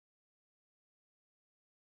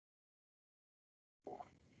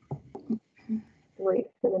wait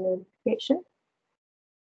for the notification.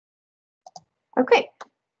 Okay,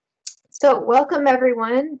 so welcome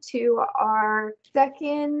everyone to our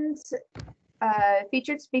second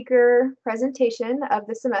featured speaker presentation of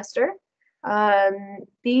the semester.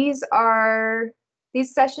 These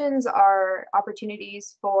sessions are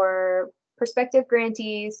opportunities for prospective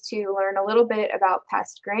grantees to learn a little bit about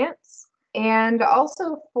past grants, and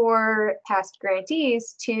also for past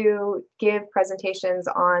grantees to give presentations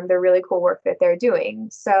on the really cool work that they're doing.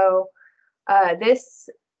 So this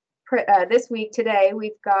week, today,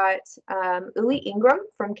 we've got Uli Ingram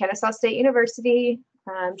from Kennesaw State University.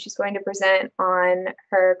 She's going to present on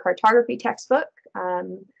her cartography textbook,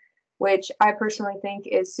 which I personally think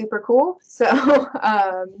is super cool. So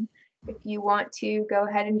if you want to go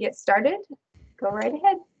ahead and get started, go right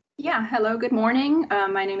ahead. Yeah, hello, good morning.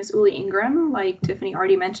 My name is Uli Ingram. Like Tiffany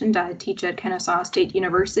already mentioned, I teach at Kennesaw State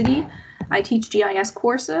University. I teach GIS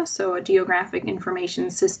courses, so Geographic Information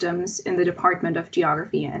Systems in the Department of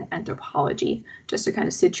Geography and Anthropology, just to kind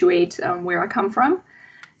of situate where I come from.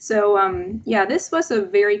 So yeah, this was a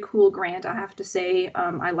very cool grant, I have to say.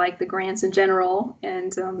 I like the grants in general,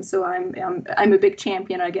 and so I'm a big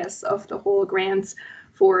champion, I guess, of the whole grants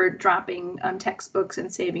for dropping textbooks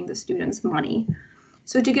and saving the students money.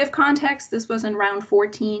 So to give context, this was in round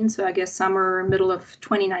 14, so I guess summer, middle of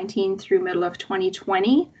 2019 through middle of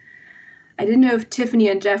 2020. I didn't know if Tiffany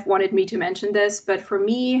and Jeff wanted me to mention this, but for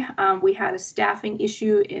me, we had a staffing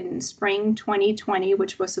issue in spring 2020,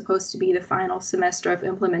 which was supposed to be the final semester of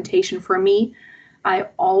implementation for me. I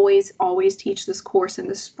always teach this course in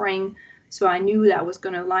the spring, so I knew that was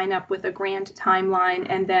going to line up with a grant timeline,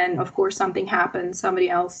 and then of course something happened. Somebody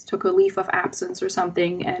else took a leave of absence or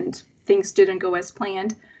something, and things didn't go as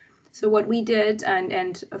planned. So what we did, and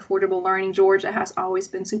Affordable Learning Georgia has always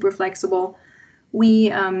been super flexible,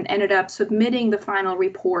 we ended up submitting the final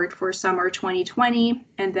report for summer 2020,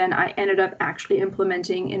 and then I ended up actually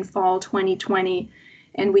implementing in fall 2020,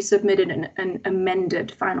 and we submitted an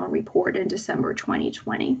amended final report in December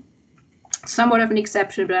 2020. Somewhat of an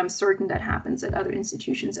exception, but I'm certain that happens at other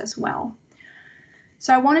institutions as well.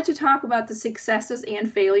 So I wanted to talk about the successes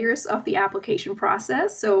and failures of the application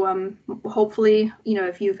process. So hopefully, you know,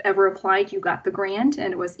 if you've ever applied, you got the grant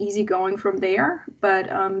and it was easy going from there. But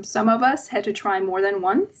some of us had to try more than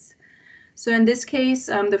once. So in this case,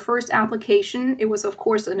 the first application, it was of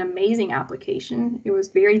course an amazing application. It was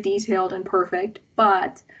very detailed and perfect,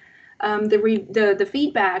 but the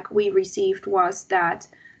feedback we received was that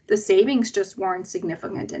the savings just weren't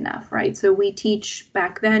significant enough, right? So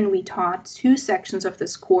back then we taught 2 sections of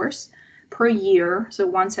this course per year, so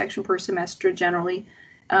 1 section per semester generally,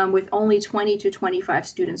 with only 20 to 25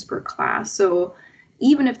 students per class. So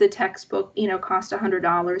even if the textbook, you know, cost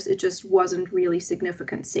 $100, it just wasn't really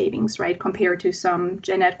significant savings, right? Compared to some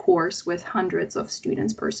gen ed course with hundreds of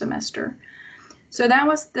students per semester. So that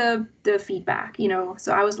was the feedback, you know.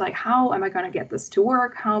 So I was like, how am I going to get this to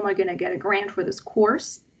work? How am I going to get a grant for this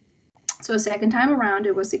course? So a second time around,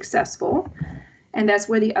 it was successful, and that's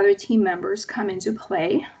where the other team members come into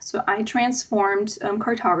play. So I transformed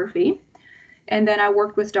cartography, and then I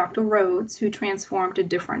worked with Dr. Rhodes, who transformed a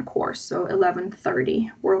different course, so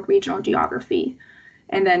 1130, World Regional Geography.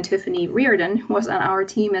 And then Tiffany Reardon was on our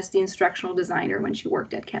team as the instructional designer when she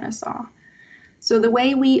worked at Kennesaw. So the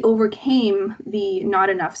way we overcame the not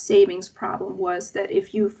enough savings problem was that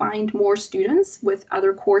if you find more students with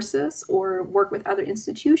other courses or work with other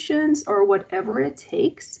institutions or whatever it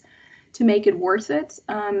takes to make it worth it,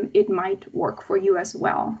 it might work for you as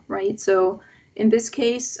well, right? So in this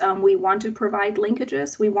case, we want to provide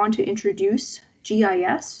linkages. We want to introduce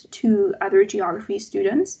GIS to other geography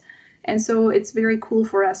students. And so it's very cool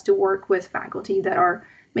for us to work with faculty that are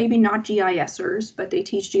maybe not GISers, but they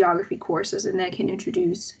teach geography courses and they can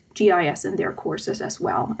introduce GIS in their courses as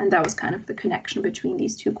well. And that was kind of the connection between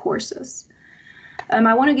these 2 courses.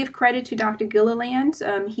 I want to give credit to Dr. Gilliland.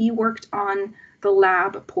 He worked on the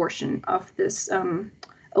lab portion of this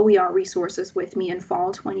OER resources with me in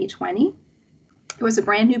fall 2020. It was a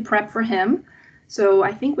brand new prep for him. So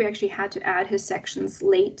I think we actually had to add his sections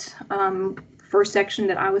late. First section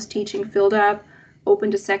that I was teaching filled up,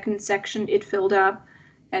 opened a second section, it filled up,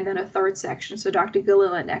 and then a third section. So Dr.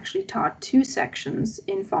 Gilliland actually taught 2 sections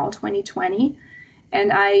in fall 2020.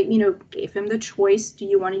 And I, you know, gave him the choice, do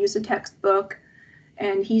you want to use a textbook?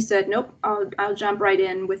 And he said, nope, I'll jump right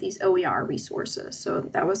in with these OER resources. So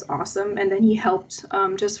that was awesome. And then he helped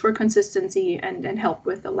just for consistency and helped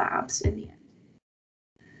with the labs in the end.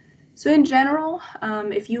 So in general,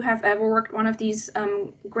 if you have ever worked one of these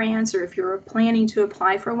grants, or if you're planning to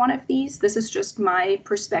apply for one of these, this is just my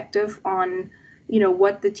perspective on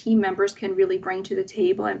what the team members can really bring to the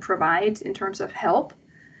table and provide in terms of help.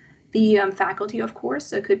 The faculty, of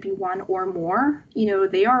course, it could be one or more,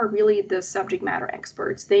 they are really the subject matter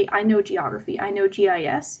experts. I know geography, I know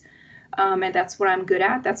GIS, and that's what I'm good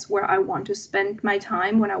at. That's where I want to spend my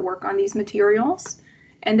time when I work on these materials.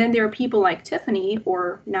 And then there are people like Tiffany,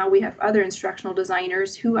 or now we have other instructional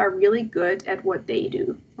designers who are really good at what they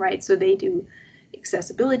do, right? So they do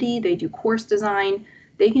accessibility, they do course design,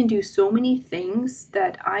 they can do so many things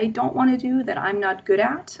that I don't want to do, that I'm not good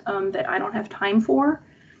at, that I don't have time for.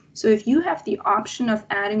 So if you have the option of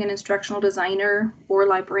adding an instructional designer or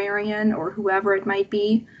librarian or whoever it might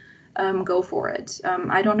be, go for it.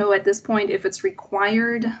 I don't know at this point if it's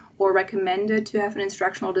required or recommended to have an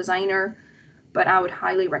instructional designer, but I would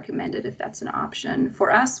highly recommend it if that's an option.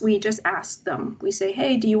 For us, we just ask them. We say,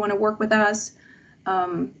 hey, do you want to work with us?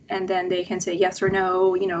 And then they can say yes or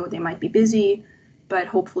no. They might be busy, but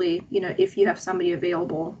hopefully, if you have somebody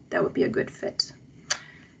available, that would be a good fit.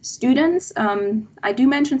 Students, I do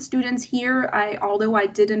mention students here, although I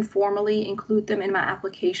didn't formally include them in my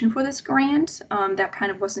application for this grant, that kind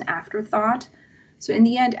of was an afterthought. So in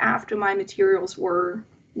the end, after my materials were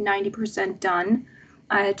 90% done,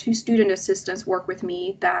 I had 2 student assistants work with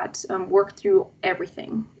me that worked through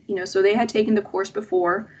everything. So they had taken the course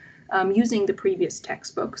before using the previous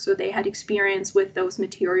textbook, so they had experience with those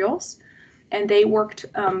materials. And they worked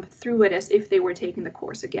through it as if they were taking the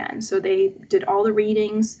course again. So they did all the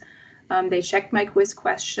readings, they checked my quiz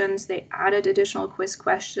questions, they added additional quiz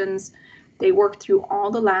questions, they worked through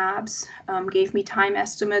all the labs, gave me time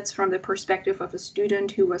estimates from the perspective of a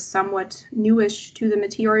student who was somewhat newish to the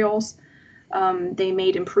materials. They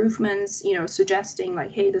made improvements, suggesting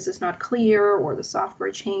like, hey, this is not clear, or the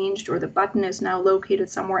software changed, or the button is now located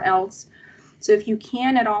somewhere else. So if you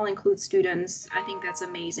can at all include students, I think that's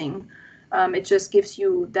amazing. It just gives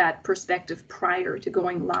you that perspective prior to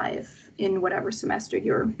going live in whatever semester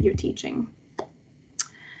you're teaching.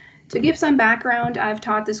 To give some background, I've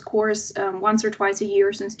taught this course once or twice a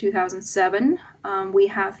year since 2007. We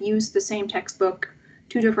have used the same textbook,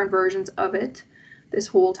 2 different versions of it this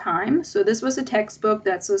whole time. So this was a textbook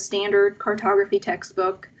that's a standard cartography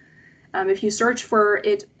textbook. If you search for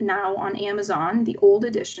it now on Amazon, the old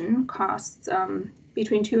edition costs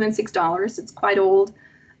between $2 and $6. It's quite old.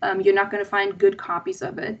 You're not going to find good copies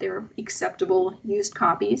of it. They're acceptable used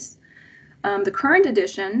copies. The current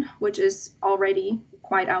edition, which is already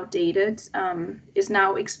quite outdated, is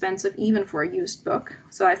now expensive even for a used book.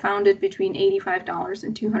 So I found it between $85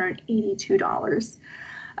 and $282.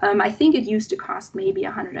 I think it used to cost maybe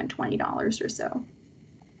 $120 or so.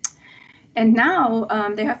 And now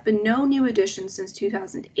there have been no new editions since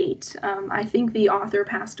 2008. I think the author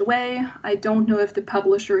passed away. I don't know if the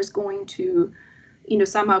publisher is going to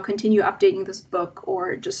somehow continue updating this book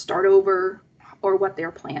or just start over, or what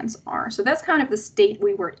their plans are. So that's kind of the state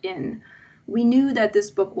we were in. We knew that this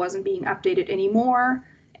book wasn't being updated anymore.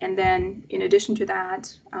 And then in addition to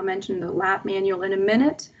that, I'll mention the lab manual in a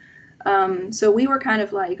minute. So we were kind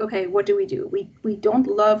of like, okay, what do? We don't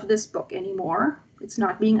love this book anymore. It's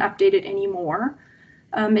not being updated anymore.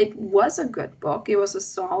 It was a good book. It was a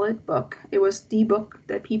solid book. It was the book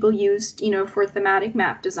that people used, for thematic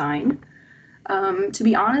map design. To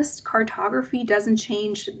be honest, cartography doesn't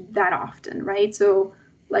change that often, right? So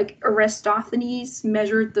like Eratosthenes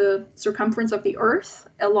measured the circumference of the Earth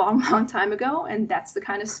a long, long time ago, and that's the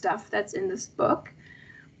kind of stuff that's in this book.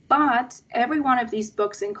 But every one of these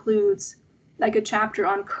books includes like a chapter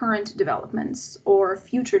on current developments or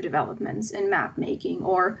future developments in map making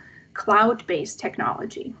or cloud-based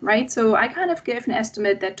technology, right? So I kind of give an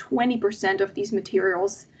estimate that 20% of these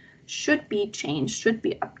materials should be changed, should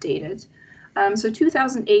be updated. So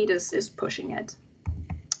 2008 is pushing it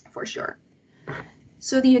for sure.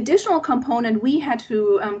 So the additional component we had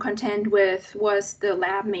to contend with was the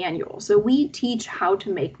lab manual. So we teach how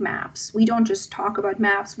to make maps. We don't just talk about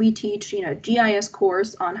maps. We teach, GIS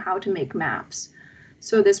course on how to make maps.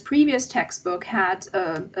 So this previous textbook had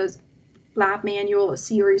a lab manual, a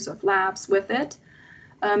series of labs with it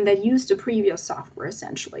that used the previous software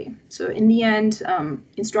essentially. So in the end,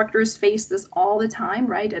 instructors face this all the time,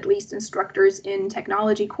 right? At least instructors in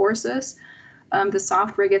technology courses. The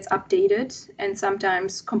software gets updated and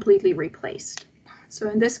sometimes completely replaced. So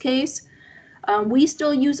in this case, we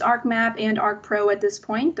still use ArcMap and ArcPro at this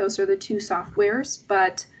point. Those are the 2 softwares,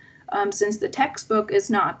 but since the textbook is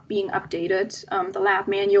not being updated, the lab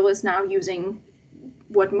manual is now using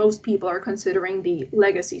what most people are considering the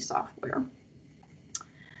legacy software.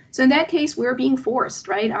 So in that case, we're being forced,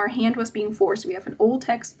 right? Our hand was being forced. We have an old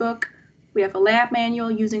textbook, we have a lab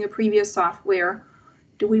manual using a previous software.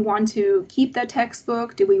 Do we want to keep that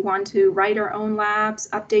textbook? Do we want to write our own labs,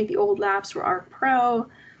 update the old labs for ARC Pro?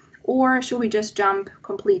 Or should we just jump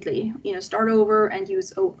completely, start over and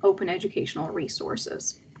use open educational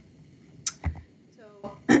resources?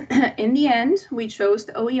 So in the end, we chose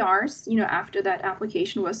the OERs, after that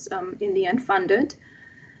application was in the end funded.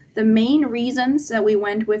 The main reasons that we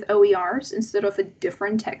went with OERs instead of a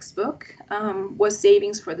different textbook was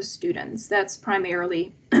savings for the students. That's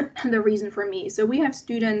primarily the reason for me. So we have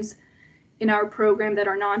students in our program that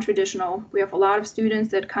are non-traditional. We have a lot of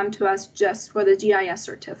students that come to us just for the GIS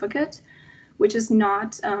certificate, which is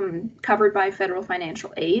not covered by federal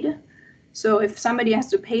financial aid. So if somebody has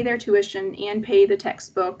to pay their tuition and pay the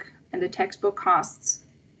textbook, and the textbook costs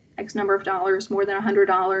X number of dollars, more than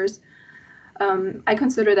 $100, I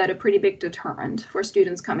consider that a pretty big deterrent for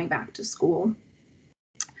students coming back to school.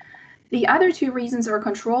 The other two reasons are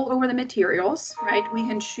control over the materials, right? We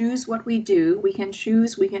can choose what we do. We can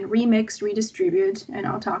remix, redistribute, and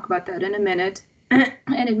I'll talk about that in a minute.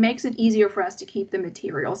 And it makes it easier for us to keep the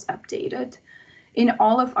materials updated. In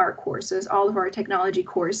all of our courses, all of our technology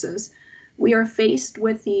courses, we are faced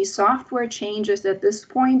with the software changes at this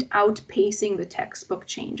point outpacing the textbook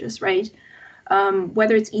changes, right?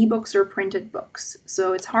 Whether it's ebooks or printed books.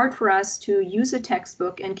 So it's hard for us to use a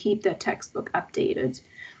textbook and keep that textbook updated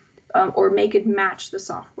or make it match the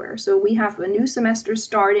software. So we have a new semester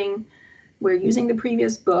starting, we're using the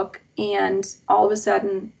previous book, and all of a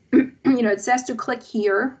sudden, it says to click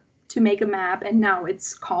here to make a map, and now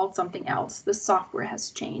it's called something else. The software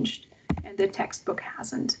has changed and the textbook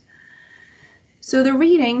hasn't. So the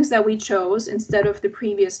readings that we chose instead of the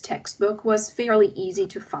previous textbook was fairly easy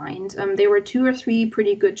to find. There were 2 or 3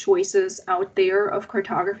 pretty good choices out there of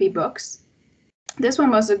cartography books. This one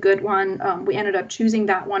was a good one. We ended up choosing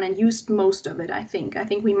that one and used most of it, I think. I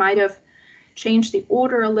think we might have changed the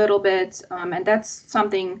order a little bit, and that's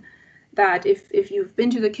something that if you've been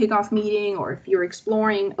to the kickoff meeting or if you're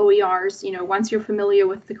exploring OERs, once you're familiar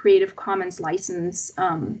with the Creative Commons license,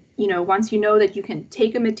 once you know that you can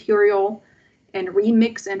take a material and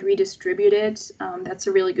remix and redistribute it, that's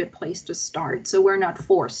a really good place to start. So we're not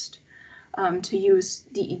forced to use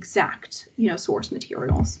the exact, source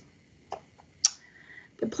materials.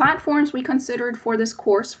 The platforms we considered for this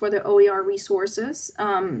course for the OER resources,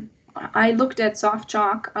 I looked at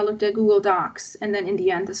SoftChalk, I looked at Google Docs, and then in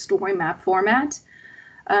the end, the story map format.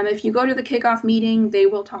 If you go to the kickoff meeting, they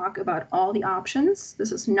will talk about all the options.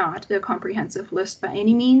 This is not a comprehensive list by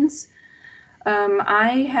any means.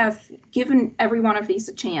 I have given every one of these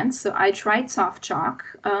a chance. So I tried SoftChalk.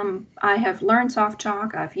 I have learned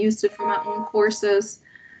SoftChalk. I've used it for my own courses.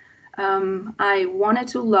 I wanted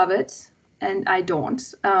to love it, and I don't.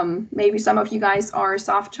 Maybe some of you guys are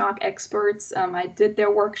SoftChalk experts. I did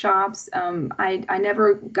their workshops. I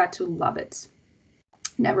never got to love it.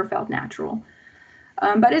 Never felt natural.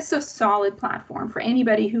 But it's a solid platform for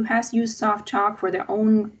anybody who has used SoftChalk for their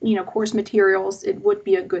own, course materials. It would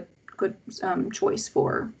be a good choice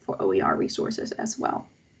for OER resources as well.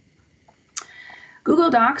 Google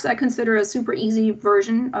Docs I consider a super easy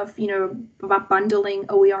version of bundling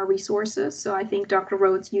OER resources. So I think Dr.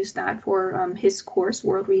 Rhodes used that for his course,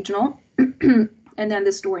 World Regional, and then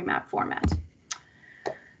the story map format.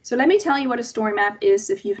 So let me tell you what a story map is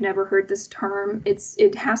if you've never heard this term.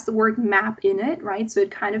 It has the word map in it, right? So it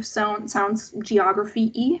kind of sounds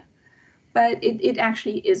geography-y. But it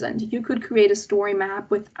actually isn't. You could create a story map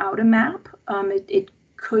without a map. It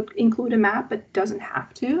could include a map, but doesn't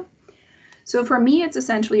have to. So for me, it's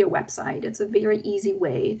essentially a website. It's a very easy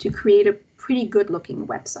way to create a pretty good looking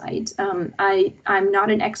website. I'm not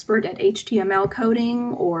an expert at HTML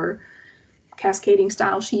coding or cascading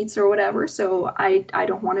style sheets or whatever, so I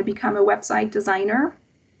don't want to become a website designer.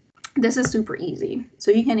 This is super easy.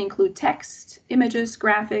 So you can include text, images,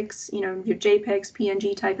 graphics, your JPEGs,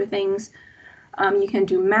 PNG type of things. You can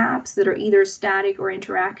do maps that are either static or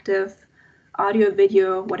interactive, audio,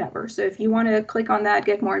 video, whatever. So if you want to click on that,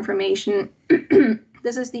 get more information,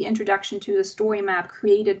 this is the introduction to the story map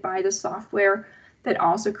created by the software that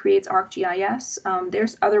also creates ArcGIS.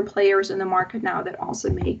 There's other players in the market now that also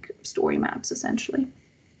make story maps, essentially.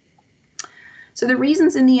 So the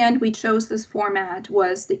reasons in the end we chose this format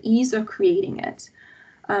was the ease of creating it.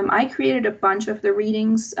 I created a bunch of the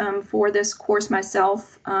readings for this course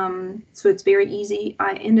myself, so it's very easy.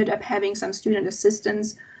 I ended up having some student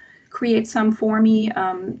assistants create some for me.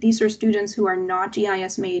 These are students who are not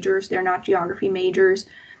GIS majors, they're not geography majors.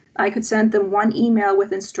 I could send them one email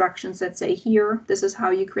with instructions that say, here, this is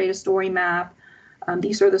how you create a story map.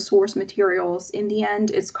 These are the source materials. In the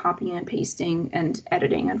end, it's copying and pasting and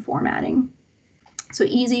editing and formatting. So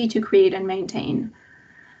easy to create and maintain.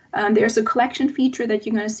 There's a collection feature that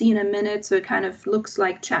you're going to see in a minute, so it kind of looks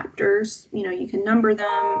like chapters. You know, you can number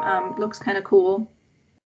them. Looks kind of cool.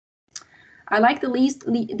 I like the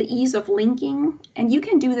ease of linking, and you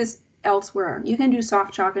can do this elsewhere. You can do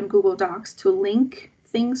SoftChalk and Google Docs to link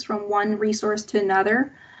things from one resource to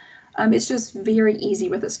another. It's just very easy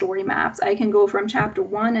with the story maps. I can go from chapter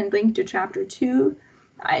 1 and link to chapter 2.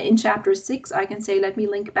 In chapter 6, I can say, let me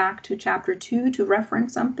link back to chapter 2 to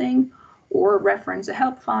reference something, or reference a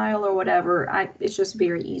help file or whatever. It's just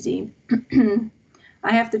very easy.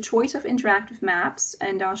 I have the choice of interactive maps,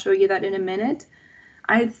 and I'll show you that in a minute.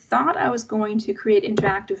 I thought I was going to create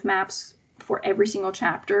interactive maps for every single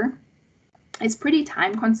chapter. It's pretty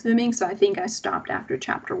time consuming, so I think I stopped after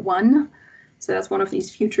chapter 1. So that's one of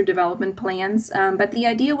these future development plans. But the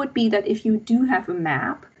idea would be that if you do have a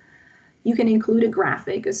map, you can include a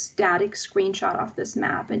graphic, a static screenshot of this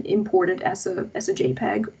map, and import it as a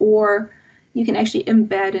JPEG, or you can actually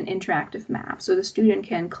embed an interactive map. So the student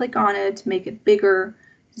can click on it, make it bigger,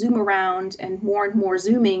 zoom around, and more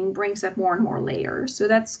zooming brings up more and more layers. So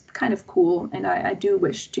that's kind of cool, and I do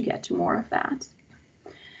wish to get to more of that.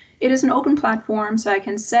 It is an open platform, so I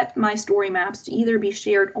can set my story maps to either be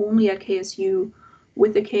shared only at KSU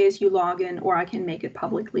with the KSU login, or I can make it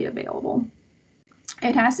publicly available.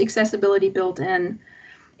 It has accessibility built in,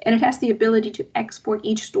 and it has the ability to export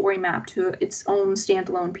each story map to its own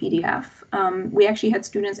standalone PDF. We actually had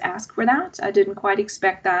students ask for that. I didn't quite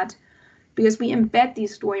expect that, because we embed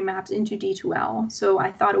these story maps into D2L. So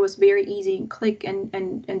I thought it was very easy, click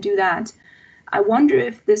and do that. I wonder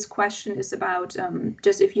if this question is about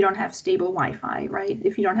just if you don't have stable Wi-Fi, right?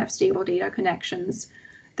 If you don't have stable data connections,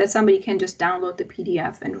 that somebody can just download the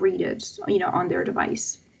PDF and read it, you know, on their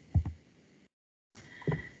device.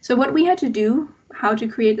 So what we had to do, how to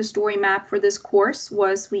create the story map for this course,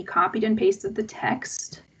 was we copied and pasted the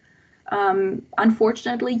text.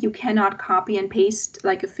 Unfortunately, you cannot copy and paste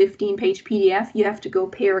like a 15-page PDF. You have to go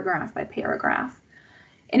paragraph by paragraph.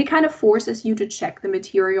 And it kind of forces you to check the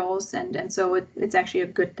materials, and so it's actually a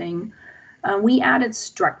good thing. We added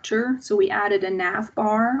structure, so we added a nav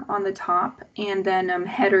bar on the top, and then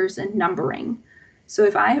headers and numbering. So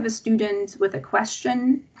if I have a student with a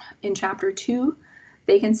question in chapter 2,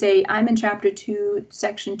 they can say, I'm in chapter 2,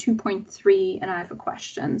 section 2.3, and I have a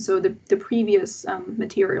question. So the previous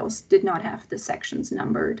materials did not have the sections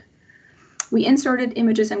numbered. We inserted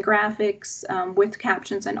images and graphics with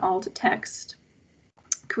captions and alt text,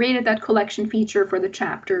 created that collection feature for the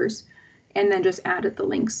chapters, and then just added the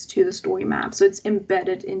links to the story map. So it's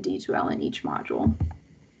embedded in D2L in each module.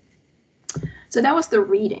 So that was the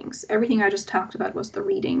readings. Everything I just talked about was the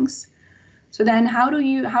readings. So then how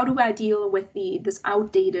do I deal with this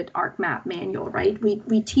outdated ArcMap manual, right?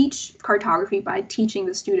 We teach cartography by teaching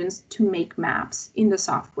the students to make maps in the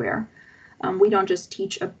software. We don't just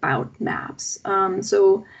teach about maps.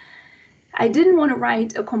 So I didn't want to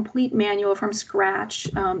write a complete manual from scratch.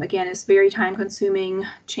 Again, it's very time consuming,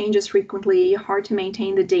 changes frequently, hard to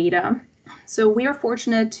maintain the data. So we are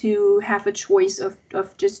fortunate to have a choice of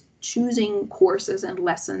just choosing courses and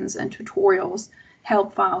lessons and tutorials,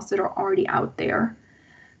 help files that are already out there.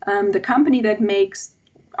 The company that makes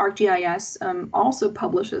ArcGIS also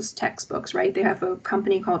publishes textbooks, right? They have a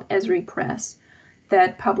company called Esri Press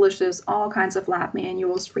that publishes all kinds of lab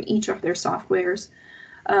manuals for each of their softwares.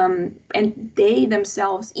 And they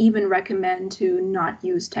themselves even recommend to not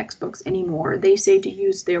use textbooks anymore. They say to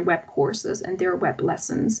use their web courses and their web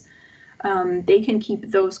lessons. They can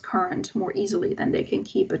keep those current more easily than they can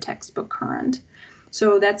keep a textbook current.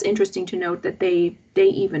 So that's interesting to note that they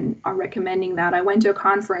even are recommending that. I went to a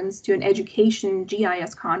conference, to an education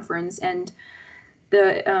GIS conference, and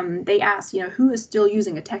they asked, you know, who is still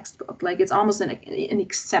using a textbook? Like, it's almost an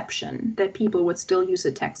exception that people would still use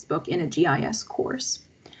a textbook in a GIS course.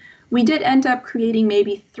 We did end up creating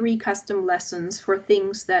maybe 3 custom lessons for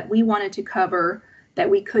things that we wanted to cover that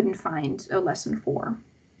we couldn't find a lesson for.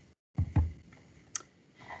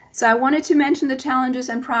 So I wanted to mention the challenges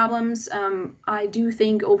and problems. I do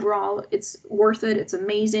think overall it's worth it. It's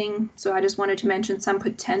amazing. So I just wanted to mention some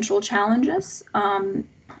potential challenges.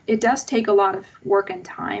 It does take a lot of work and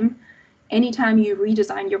time. Anytime you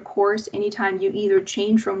redesign your course, anytime you either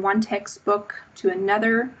change from one textbook to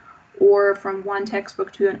another, or from one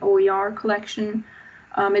textbook to an OER collection,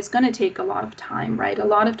 it's going to take a lot of time, right? A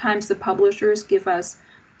lot of times the publishers give us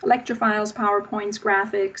lecture files, PowerPoints,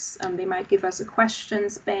 graphics. They might give us a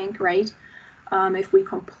questions bank, right? If we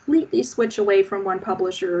completely switch away from one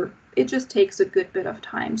publisher, it just takes a good bit of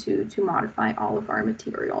time to modify all of our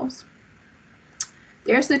materials.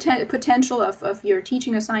 There's the potential of your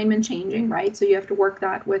teaching assignment changing, right? So you have to work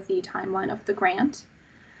that with the timeline of the grant.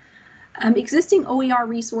 Existing OER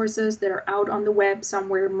resources that are out on the web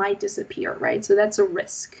somewhere might disappear, right? So that's a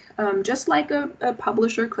risk. Just like a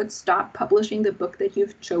publisher could stop publishing the book that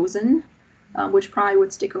you've chosen, which probably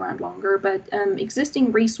would stick around longer, but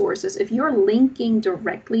existing resources, if you're linking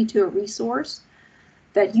directly to a resource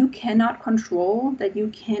that you cannot control, that you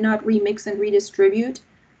cannot remix and redistribute,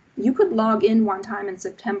 you could log in one time in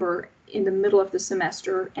September in the middle of the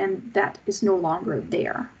semester and that is no longer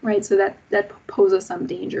there, right? So that poses some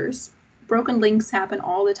dangers. Broken links happen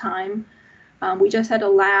all the time. We just had a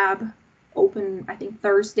lab open, I think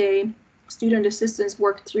Thursday. Student assistants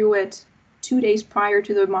worked through it 2 days prior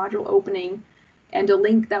to the module opening, and a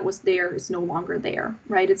link that was there is no longer there,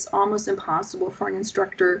 right? It's almost impossible for an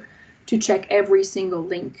instructor to check every single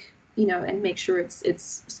link, and make sure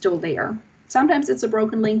it's still there. Sometimes it's a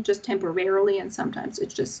broken link just temporarily, and sometimes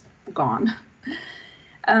it's just gone.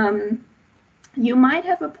 You might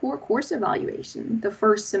have a poor course evaluation the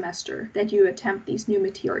first semester that you attempt these new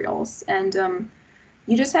materials, and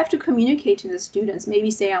you just have to communicate to the students. Maybe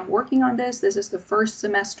say, I'm working on this. This is the first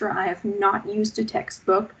semester. I have not used a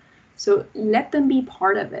textbook. So let them be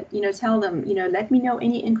part of it. Tell them, let me know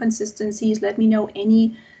any inconsistencies. Let me know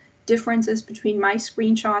any differences between my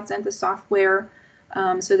screenshots and the software,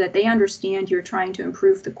 so that they understand you're trying to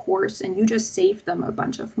improve the course and you just save them a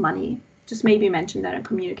bunch of money. Just maybe mention that and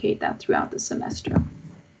communicate that throughout the semester.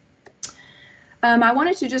 I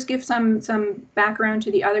wanted to just give some background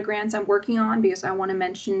to the other grants I'm working on, because I want to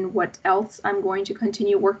mention what else I'm going to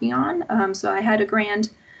continue working on. So I had a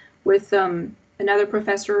grant with another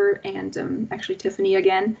professor and actually Tiffany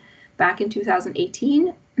again back in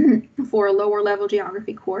 2018 for a lower level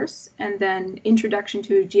geography course, and then Introduction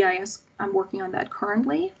to GIS, I'm working on that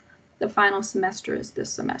currently. The final semester is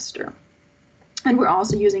this semester. And we're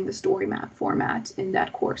also using the story map format in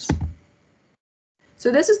that course.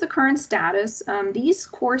 So this is the current status. These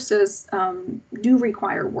courses do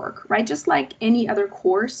require work, right? Just like any other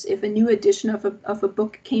course, if a new edition of a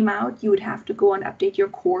book came out, you would have to go and update your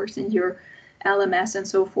course and your LMS and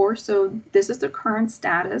so forth. So this is the current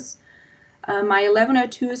status. My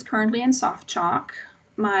 1102 is currently in soft chalk.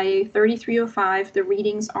 My 3305, the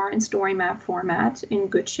readings are in story map format in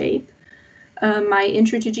good shape. My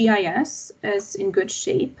Intro to GIS is in good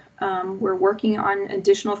shape. We're working on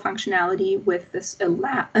additional functionality with this a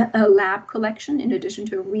lab collection in addition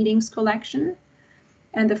to a readings collection.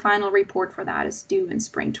 And the final report for that is due in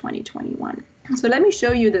spring 2021. So let me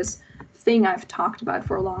show you this thing I've talked about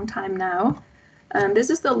for a long time now. This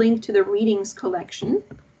is the link to the readings collection.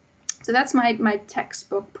 So that's my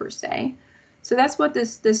textbook per se. So that's what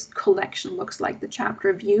this collection looks like, the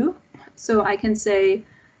chapter view. So I can say,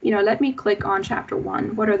 let me click on chapter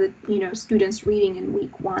 1. What are the students reading in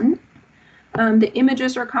week 1? The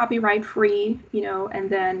images are copyright free, and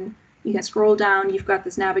then you can scroll down. You've got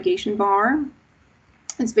this navigation bar.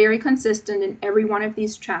 It's very consistent in every one of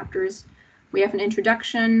these chapters. We have an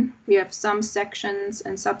introduction, we have some sections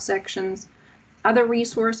and subsections, other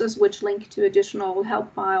resources which link to additional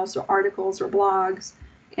help files or articles or blogs,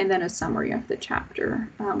 and then a summary of the chapter.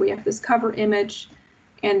 We have this cover image,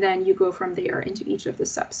 and then you go from there into each of the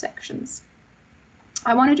subsections.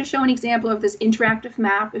 I wanted to show an example of this interactive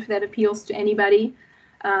map, if that appeals to anybody.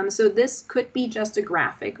 So this could be just a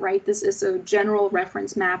graphic, right? This is a general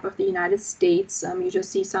reference map of the United States. You just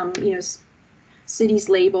see some, cities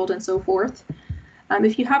labeled and so forth.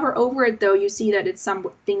 If you hover over it, though, you see that it's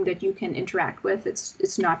something that you can interact with.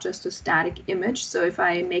 It's not just a static image. So if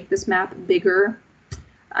I make this map bigger,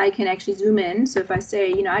 I can actually zoom in. So if I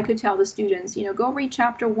say, I could tell the students, go read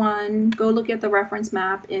chapter 1, go look at the reference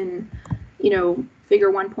map in,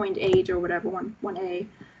 figure 1.8 or whatever, 1A.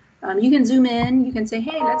 You can zoom in, you can say,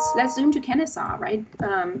 hey, let's zoom to Kennesaw, right?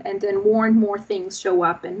 And then more and more things show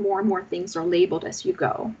up and more things are labeled as you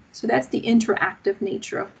go. So that's the interactive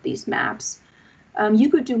nature of these maps. You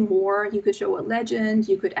could do more. You could show a legend,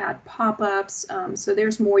 you could add pop-ups. So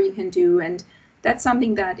there's more you can do. And that's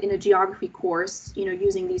something that in a geography course,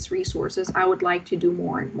 using these resources, I would like to do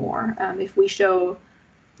more and more. If we show,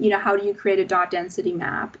 how do you create a dot density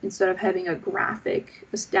map instead of having a graphic,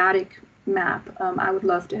 a static map, I would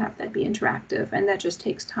love to have that be interactive, and that just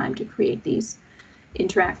takes time to create these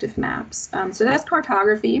interactive maps. So that's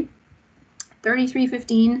cartography.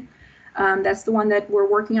 3315, that's the one that we're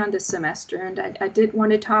working on this semester, and I did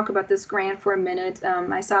want to talk about this grant for a minute.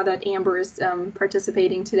 I saw that Amber is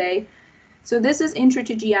participating today. So this is Intro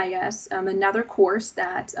to GIS, another course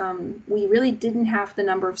that we really didn't have the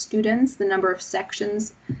number of students, the number of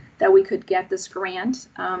sections that we could get this grant.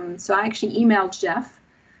 So I actually emailed Jeff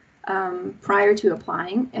prior to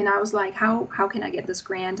applying. And I was like, how can I get this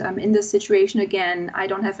grant? I'm in this situation again. I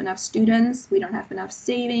don't have enough students. We don't have enough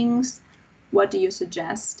savings. What do you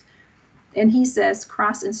suggest? And he says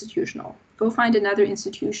cross-institutional. Go find another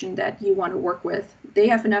institution that you want to work with. They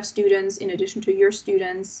have enough students in addition to your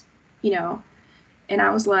students, you know. And I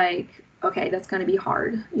was like, okay, that's going to be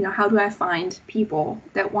hard. You know, how do I find people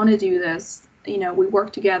that want to do this? You know, we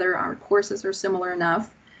work together. Our courses are similar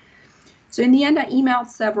enough. So in the end, I emailed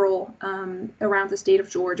several around the state of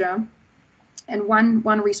Georgia, and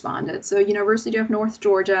one responded. So University of North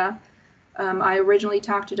Georgia. I originally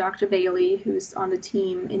talked to Dr. Bailey, who's on the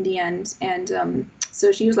team in the end, and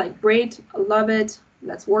so she was like, great, I love it,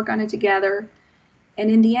 let's work on it together. And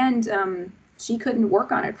in the end, she couldn't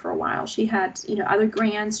work on it for a while. She had other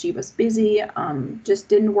grants, she was busy, just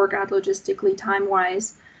didn't work out logistically,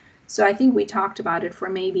 time-wise. So I think we talked about it for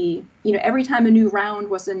maybe, every time a new round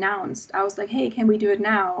was announced, I was like, hey, can we do it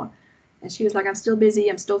now? And she was like, I'm still busy,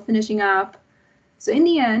 I'm still finishing up. So in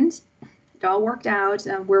the end, it all worked out.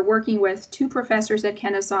 We're working with 2 professors at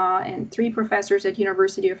Kennesaw and 3 professors at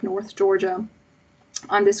University of North Georgia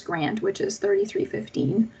on this grant, which is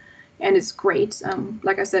 3315. And it's great.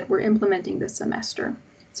 Like I said, we're implementing this semester.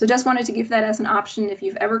 So just wanted to give that as an option. If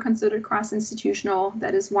you've ever considered cross-institutional,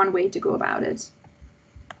 that is one way to go about it.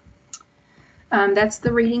 That's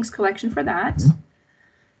the readings collection for that.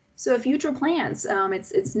 So future plans,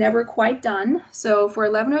 it's never quite done. So for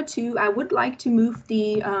 1102, I would like to move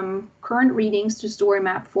the current readings to story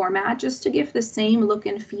map format just to give the same look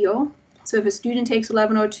and feel. So if a student takes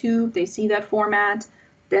 1102, they see that format,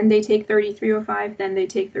 then they take 3305, then they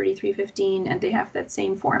take 3315, and they have that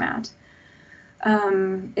same format.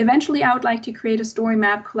 Eventually, I would like to create a story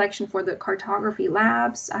map collection for the cartography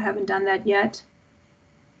labs. I haven't done that yet.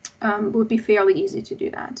 It would be fairly easy to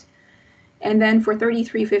do that. And then for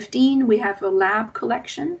 3315, we have a lab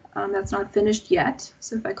collection that's not finished yet.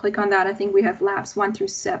 So if I click on that, I think we have labs 1 through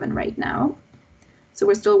 7 right now. So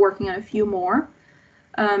we're still working on a few more.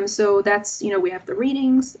 So that's, we have the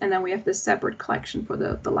readings, and then we have this separate collection for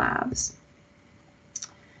the labs.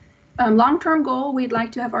 Long-term goal, we'd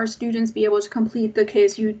like to have our students be able to complete the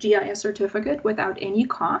KSU GIS certificate without any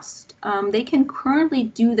cost. They can currently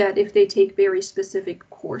do that if they take very specific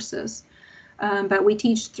courses. But we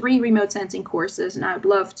teach 3 remote sensing courses, and I would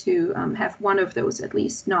love to have one of those at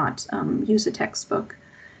least not use a textbook.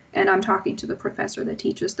 And I'm talking to the professor that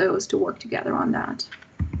teaches those to work together on that.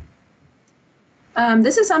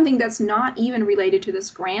 This is something that's not even related to this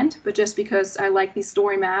grant, but just because I like these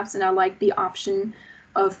story maps and I like the option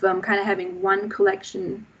of kind of having one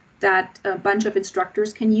collection that a bunch of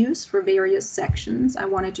instructors can use for various sections. I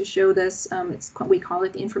wanted to show this. We call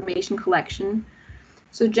it the information collection.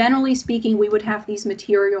 So generally speaking, we would have these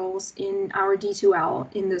materials in our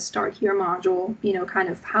D2L in the Start Here module, kind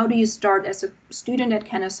of how do you start as a student at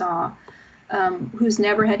Kennesaw who's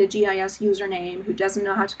never had a GIS username, who doesn't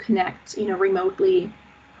know how to connect, remotely.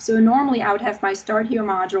 So normally I would have my Start Here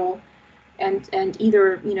module and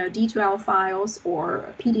either, D2L files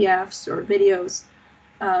or PDFs or videos.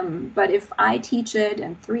 But if I teach it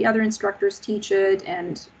and 3 other instructors teach it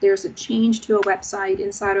and there's a change to a website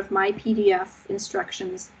inside of my PDF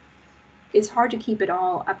instructions, it's hard to keep it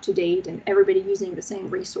all up to date and everybody using the same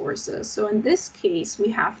resources. So in this case, we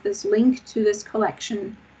have this link to this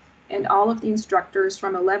collection, and all of the instructors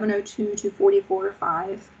from 1102 to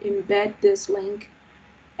 4405 embed this link.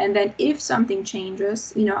 And then if something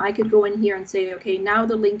changes, I could go in here and say, okay, now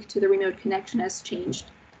the link to the remote connection has changed.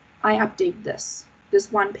 I update this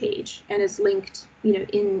one page, and it's linked,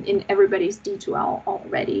 in everybody's D2L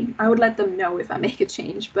already. I would let them know if I make a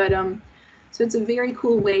change, but so it's a very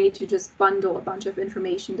cool way to just bundle a bunch of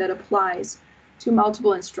information that applies to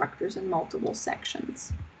multiple instructors in multiple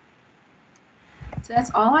sections. So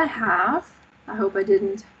that's all I have. I hope I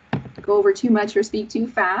didn't go over too much or speak too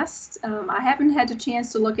fast. I haven't had a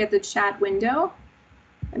chance to look at the chat window.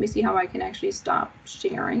 Let me see how I can actually stop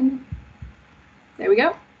sharing. There we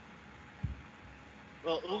go.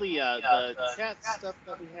 Well, Uli, the chat stuff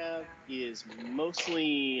that we have is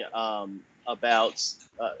mostly about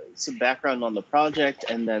some background on the project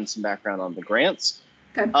and then some background on the grants.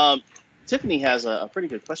 Okay. Tiffany has a pretty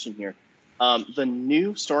good question here. The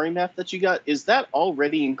new story map that you got, is that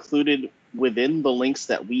already included within the links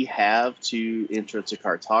that we have to Intro to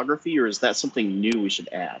Cartography, or is that something new we should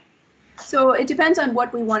add? So it depends on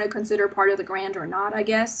what we want to consider part of the grant or not, I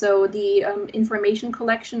guess. So the information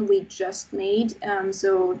collection we just made,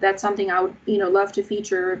 so that's something I would, love to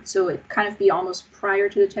feature. So it kind of be almost prior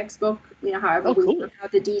to the textbook, however we work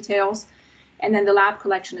out the details. And then the lab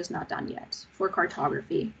collection is not done yet for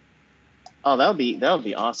cartography. Oh, that would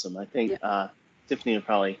be awesome. I think Tiffany will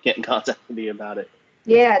probably get in contact with you about it.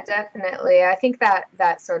 Yeah, definitely. I think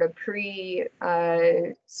that sort of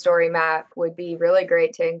story map would be really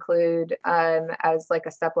great to include as like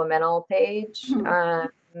a supplemental page on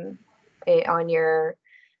your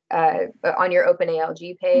open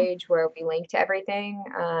ALG page where we link to everything.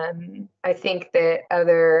 I think that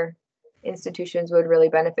other institutions would really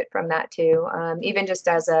benefit from that too. Even just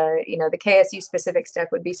as the KSU specific stuff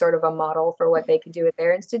would be sort of a model for what they could do at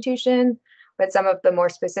their institution. But some of the more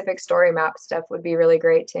specific story map stuff would be really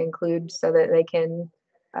great to include so that they can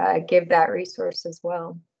give that resource as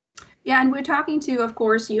well. Yeah, and we're talking to, of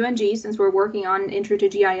course, UNG since we're working on Intro to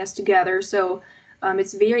GIS together. So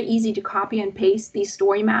it's very easy to copy and paste these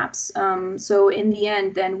story maps. So in the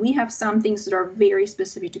end, then we have some things that are very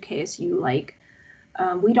specific to KSU, like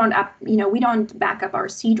we don't back up our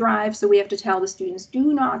C drive. So we have to tell the students,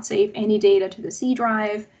 do not save any data to the C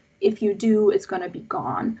drive. If you do, it's going to be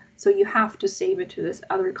gone. So you have to save it to this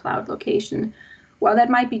other cloud location. Well,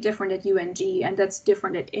 that might be different at UNG, and that's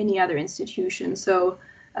different at any other institution. So,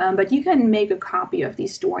 but you can make a copy of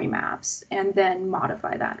these story maps and then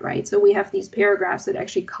modify that, right? So we have these paragraphs that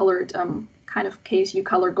actually colored kind of KSU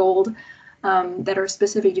color gold that are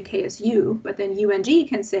specific to KSU, but then UNG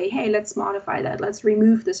can say, hey, let's modify that. Let's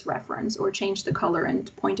remove this reference or change the color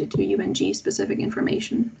and point it to UNG specific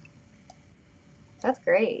information. That's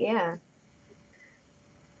great. Yeah.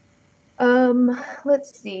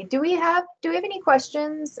 Let's see. Do we have any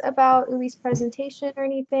questions about Uli's presentation or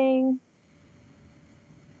anything?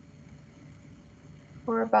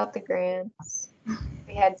 Or about the grants?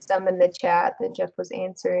 We had some in the chat that Jeff was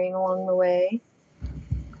answering along the way.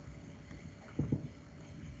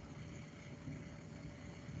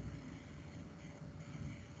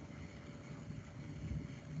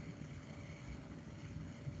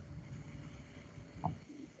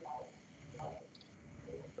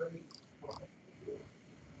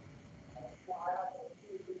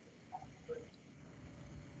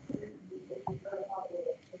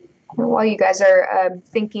 While you guys are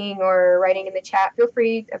thinking or writing in the chat, feel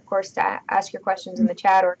free, of course, to ask your questions in the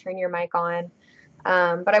chat or turn your mic on.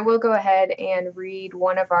 But I will go ahead and read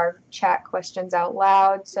one of our chat questions out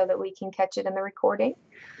loud so that we can catch it in the recording.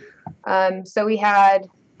 So we had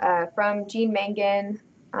from Jean Mangan,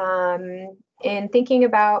 in thinking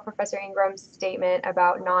about Professor Ingram's statement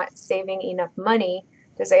about not saving enough money,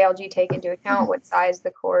 does ALG take into account what size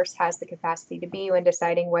the course has the capacity to be when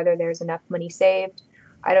deciding whether there's enough money saved?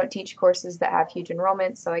 I don't teach courses that have huge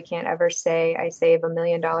enrollments, so I can't ever say I save $1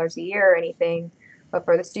 million a year or anything. But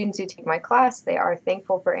for the students who take my class, they are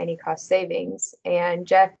thankful for any cost savings. And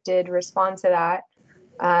Jeff did respond to that,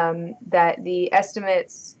 that the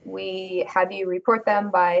estimates, we have you report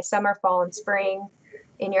them by summer, fall, and spring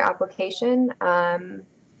in your application.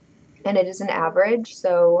 And it is an average,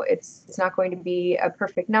 so it's not going to be a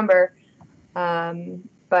perfect number.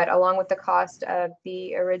 But along with the cost of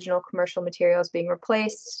the original commercial materials being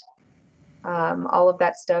replaced, all of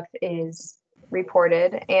that stuff is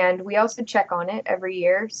reported. And we also check on it every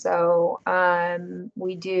year. So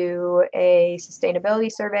we do a sustainability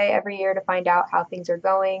survey every year to find out how things are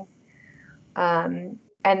going. And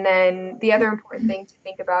then the other important thing to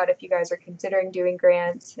think about if you guys are considering doing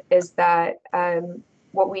grants is that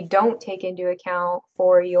what we don't take into account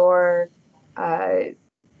for your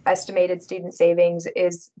estimated student savings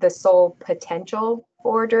is the sole potential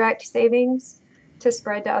for direct savings to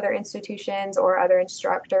spread to other institutions or other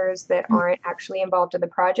instructors that aren't actually involved in the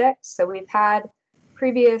project. So we've had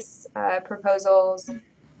previous proposals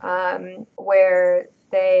where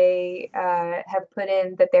they have put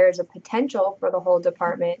in that there is a potential for the whole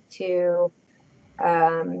department to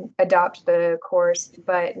adopt the course,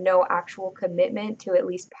 but no actual commitment to at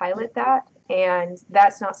least pilot that. And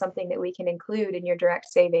that's not something that we can include in your direct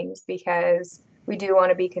savings because we do want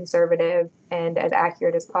to be conservative and as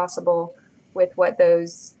accurate as possible with what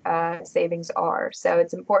those savings are. So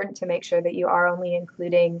it's important to make sure that you are only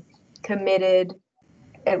including committed,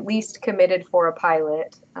 at least committed for a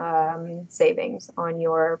pilot savings on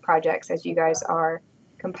your projects as you guys are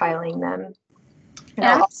compiling them.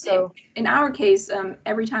 And also, in our case,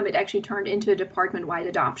 every time it actually turned into a department-wide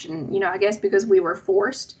adoption, I guess because we were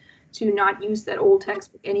forced to not use that old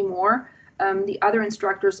textbook anymore, the other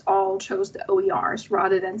instructors all chose the OERs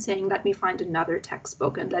rather than saying, let me find another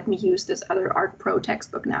textbook and let me use this other Arc Pro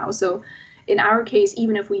textbook now. So in our case,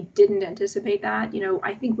 even if we didn't anticipate that,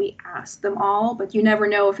 I think we asked them all, but you never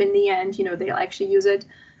know if in the end, they'll actually use it.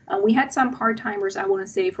 We had some part-timers, I want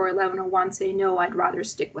to say for 1101, say, no, I'd rather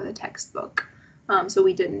stick with a textbook. So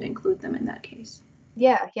we didn't include them in that case.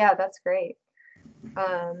 Yeah, that's great.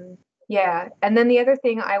 Yeah, and then the other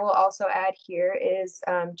thing I will also add here is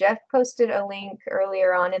Jeff posted a link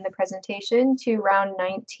earlier on in the presentation to round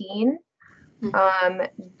 19.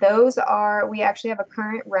 Those are, we actually have a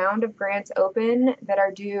current round of grants open that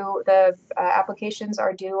are due, the applications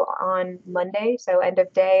are due on Monday, so end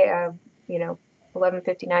of day,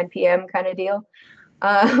 11:59 p.m. kind of deal,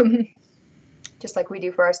 just like we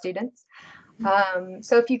do for our students.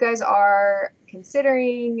 So if you guys are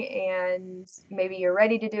considering and maybe you're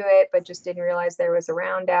ready to do it, but just didn't realize there was a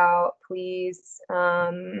round out, please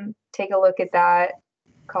take a look at that,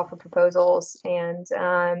 call for proposals, and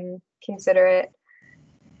consider it.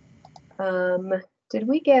 Did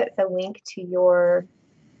we get a link to your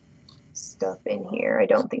stuff in here? I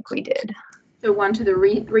don't think we did. The one to the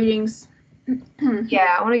readings.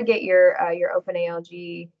 Yeah, I want to get your open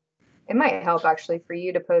ALG. It might help actually for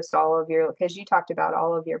you to post all of your, because you talked about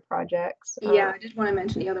all of your projects. Yeah, I did want to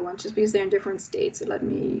mention the other ones just because they're in different states. It let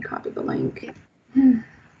me copy the link. Yeah,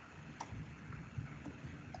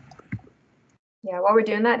 while we're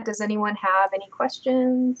doing that, does anyone have any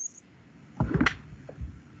questions? And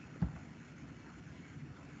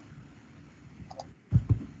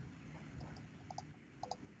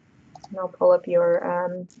I'll pull up your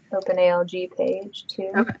open ALG page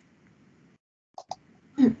too. Okay.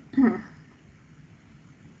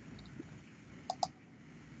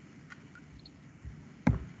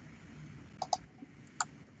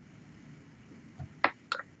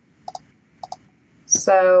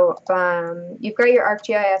 So you've got your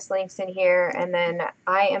ArcGIS links in here, and then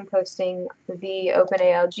I am posting the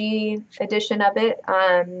OpenALG edition of it.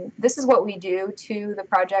 This is what we do to the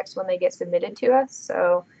projects when they get submitted to us.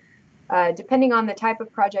 So depending on the type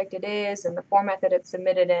of project it is and the format that it's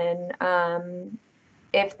submitted in,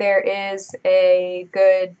 if there is a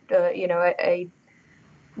good, a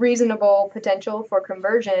reasonable potential for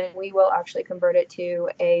conversion, we will actually convert it to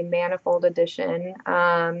a manifold edition.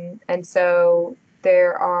 And so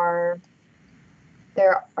there are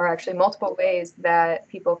actually multiple ways that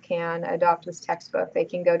people can adopt this textbook. They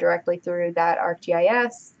can go directly through that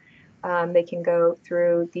ArcGIS. They can go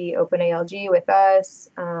through the OpenALG with us,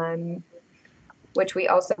 which we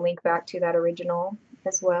also link back to that original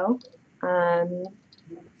as well.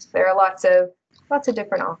 So there are lots of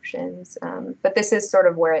different options, but this is sort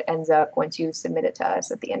of where it ends up once you submit it to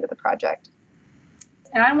us at the end of the project.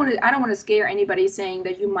 And I don't want to scare anybody saying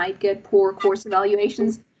that you might get poor course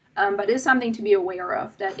evaluations, but it's something to be aware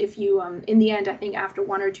of, that if you, in the end, I think after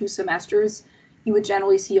 1 or 2 semesters, you would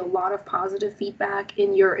generally see a lot of positive feedback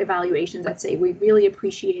in your evaluations that say, we really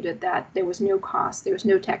appreciated that there was no cost, there was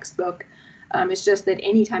no textbook. It's just that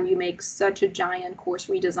anytime you make such a giant course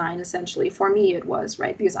redesign, essentially, for me it was,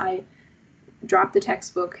 right, because I dropped the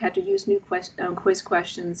textbook, had to use new quiz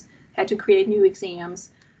questions, had to create new exams,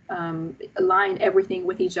 align everything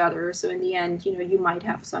with each other. So in the end, you might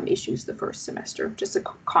have some issues the first semester. Just a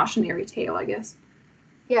cautionary tale, I guess.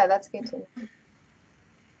 Yeah, that's good to know.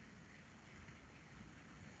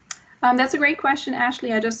 That's a great question,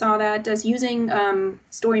 Ashley. I just saw that. Does using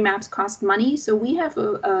story maps cost money? So we have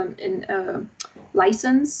a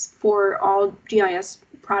license for all GIS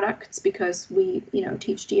products because we,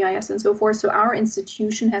 teach GIS and so forth. So our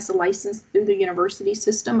institution has a license through the university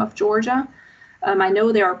system of Georgia. I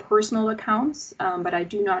know there are personal accounts, but I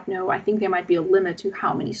do not know. I think there might be a limit to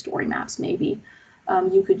how many story maps maybe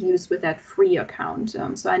you could use with that free account.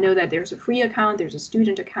 So I know that there's a free account, there's a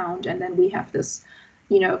student account, and then we have this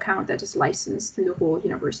account that is licensed through the whole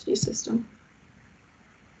university system.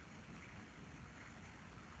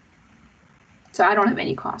 So I don't have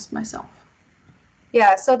any cost myself.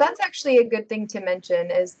 Yeah, so that's actually a good thing to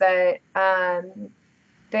mention, is that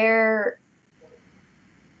there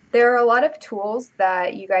are a lot of tools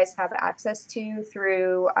that you guys have access to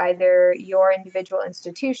through either your individual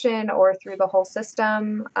institution or through the whole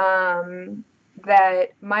system, that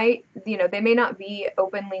might, they may not be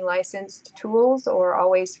openly licensed tools or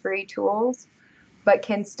always free tools, but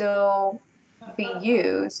can still be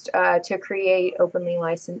used to create openly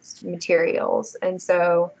licensed materials. And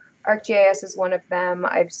so ArcGIS is one of them.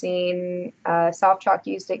 I've seen SoftChalk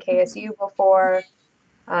used at KSU before.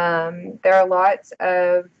 There are lots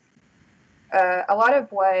of a lot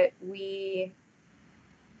of what we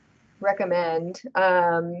recommend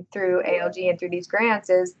through ALG and through these grants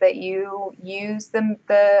is that you use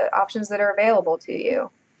the options that are available to you.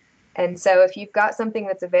 And so if you've got something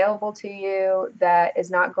that's available to you that is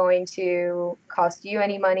not going to cost you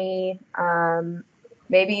any money,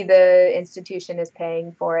 maybe the institution is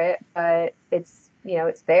paying for it, but it's,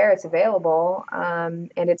 it's there, it's available,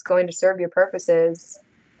 and it's going to serve your purposes,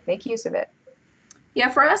 make use of it. Yeah,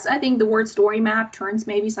 for us, I think the word story map turns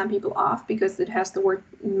maybe some people off because it has the word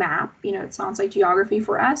map. You know, it sounds like geography.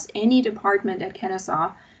 For us, any department at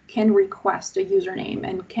Kennesaw can request a username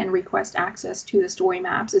and can request access to the story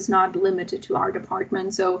maps. It's not limited to our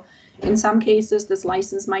department. So in some cases, this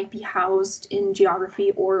license might be housed in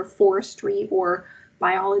geography or forestry or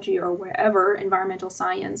biology or wherever, environmental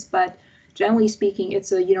science, but generally speaking,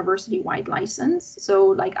 it's a university-wide license. So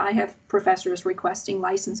like I have professors requesting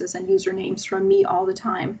licenses and usernames from me all the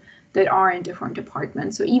time that are in different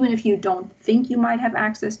departments. So even if you don't think you might have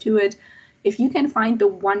access to it, if you can find the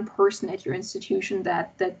one person at your institution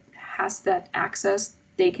that has that access,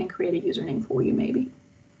 they can create a username for you maybe.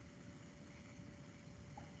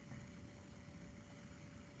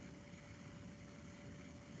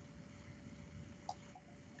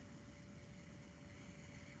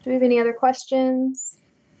 Do we have any other questions?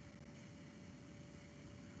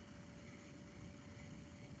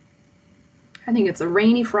 I think it's a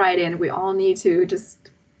rainy Friday and we all need to just,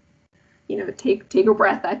 you know, take a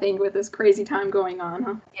breath, I think, with this crazy time going on,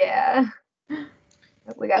 huh? Yeah.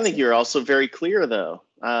 I think you're also very clear, though.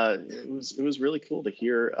 It was really cool to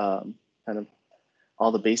hear kind of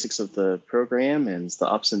all the basics of the program and the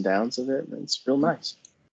ups and downs of it. And it's real nice.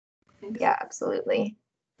 Yeah, absolutely.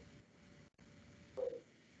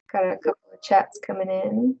 Got a couple of chats coming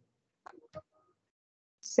in.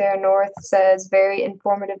 Sarah North says, very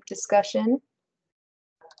informative discussion.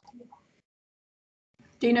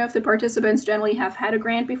 Do you know if the participants generally have had a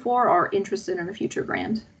grant before or are interested in a future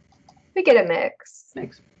grant? We get a mix.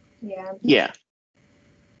 Mix. Yeah. Yeah.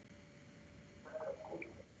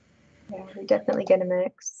 Yeah, we definitely get a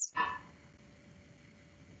mix.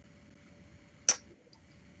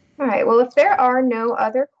 All right, well, if there are no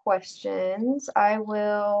other questions, I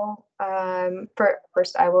will,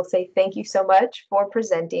 first I will say thank you so much for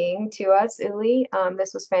presenting to us, Uli.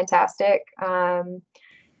 This was fantastic.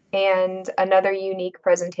 And another unique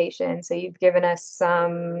presentation. So you've given us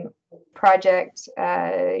some project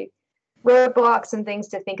roadblocks and things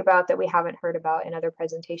to think about that we haven't heard about in other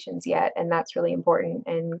presentations yet. And that's really important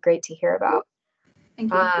and great to hear about.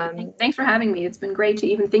 Thank you. Thanks for having me. It's been great to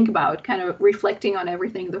even think about kind of reflecting on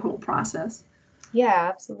everything, the whole process. Yeah,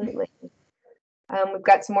 absolutely. We've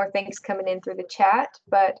got some more things coming in through the chat,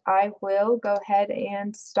 but I will go ahead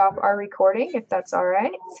and stop our recording if that's all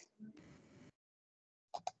right.